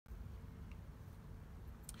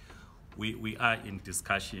We are in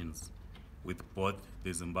discussions with both the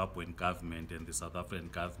Zimbabwean government and the South African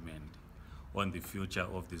government on the future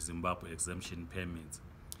of the Zimbabwe Exemption Permits.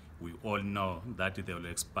 We all know that they will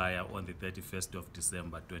expire on the 31st of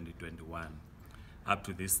December 2021. Up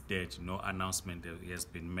to this stage, no announcement has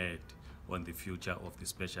been made on the future of the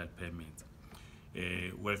special permits.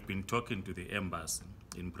 We've been talking to the embassy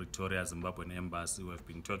in Pretoria, Zimbabwean embassy. We've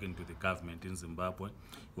been talking to the government in Zimbabwe.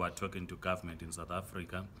 We are talking to government in South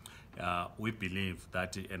Africa. We believe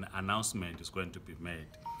that an announcement is going to be made.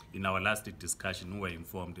 In our last discussion, we were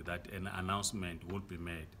informed that an announcement will be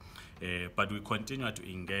made. But we continue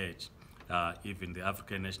to engage even the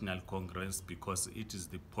African National Congress, because it is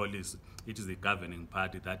the policy, it is the governing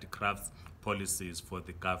party that crafts policies for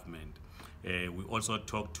the government. We also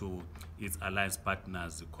talk to its alliance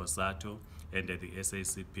partners, COSATU and the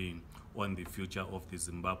SACP, on the future of the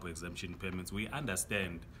Zimbabwe Exemption Permits. We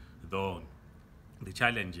understand, though, the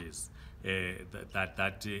challenges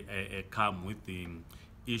that come with the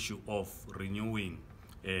issue of renewing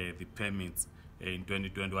the permits in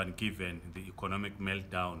 2021, given the economic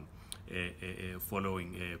meltdown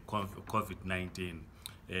following COVID-19.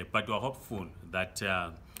 But we are hopeful that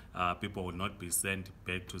people will not be sent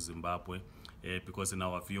back to Zimbabwe, because in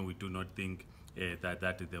our view, we do not think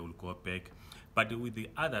that they will go back. But with the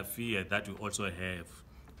other fear that we also have,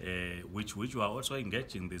 which we are also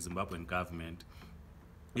engaging the Zimbabwean government,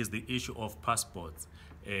 is the issue of passports.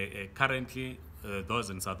 Currently, those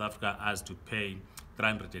in South Africa has to pay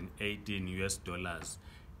 $318.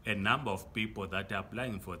 A number of people that are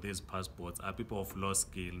applying for these passports are people of low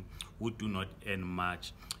skill who do not earn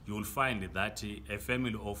much. You will find that a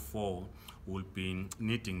family of 4 will be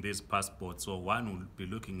needing these passports. So one will be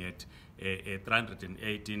looking at a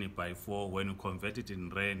 318 by 4. When you convert it in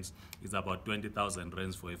rands, it's about 20,000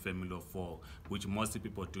 rands for a family of 4, which most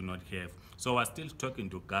people do not have. So we're still talking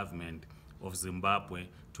to government of Zimbabwe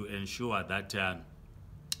to ensure that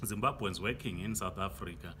Zimbabweans working in South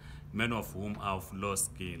Africa, many of whom are of low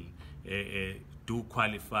skill, do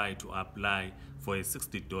qualify to apply for a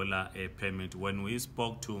 $60 permit. When we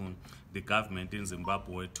spoke to the government in Zimbabwe,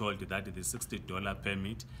 we were told that the $60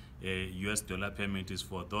 permit, US dollar permit, is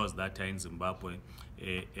for those that are in Zimbabwe.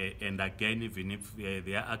 And again, even if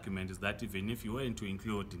their argument is that even if you were to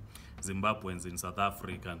include Zimbabweans in South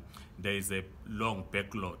Africa, there is a long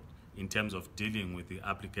backlog in terms of dealing with the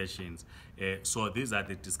applications. So these are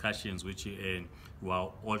the discussions which we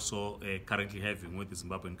are also currently having with the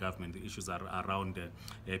Zimbabwean government. The issues are around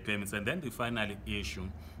payments. And then the final issue,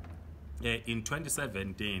 in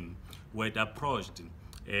 2017, we had approached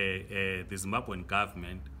the Zimbabwean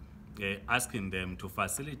government asking them to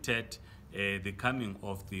facilitate the coming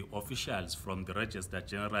of the officials from the Registrar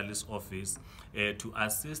General's office to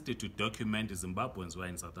assist to document the Zimbabweans who are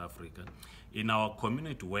in South Africa. In our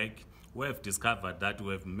community work, we have discovered that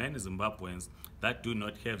we have many Zimbabweans that do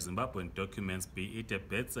not have Zimbabwean documents, be it a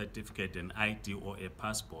birth certificate, an ID, or a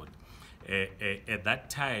passport. At that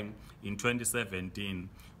time, in 2017,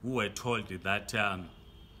 we were told that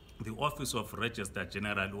the Office of Registrar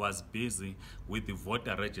General was busy with the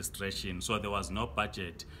voter registration, so there was no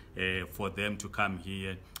budget for them to come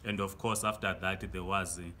here. And of course, after that, there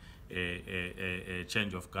was a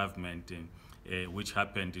change of government, which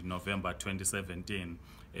happened in November 2017,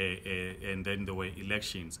 and then there were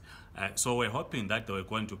elections. So we're hoping that they were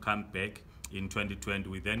going to come back in 2020.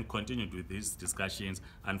 We then continued with these discussions.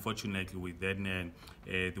 Unfortunately,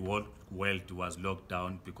 the whole world was locked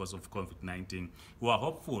down because of COVID-19. We are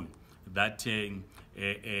hopeful that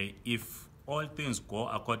if all things go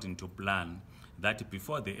according to plan, that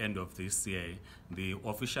before the end of this year, the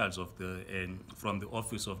officials of from the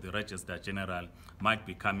Office of the Registrar General might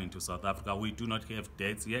be coming to South Africa. We do not have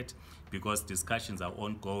dates yet because discussions are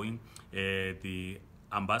ongoing. The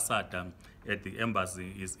ambassador at the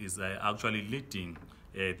embassy is actually leading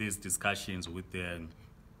these discussions with the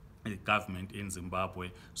government in Zimbabwe.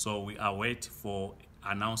 So we await for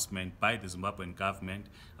announcement by the Zimbabwean government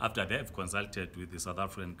after they have consulted with the South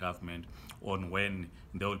African government on when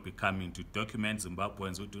they will be coming to document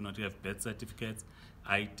Zimbabweans who do not have birth certificates,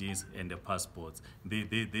 IDs, and the passports.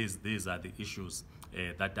 These are the issues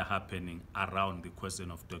that are happening around the question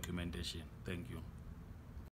of documentation. Thank you.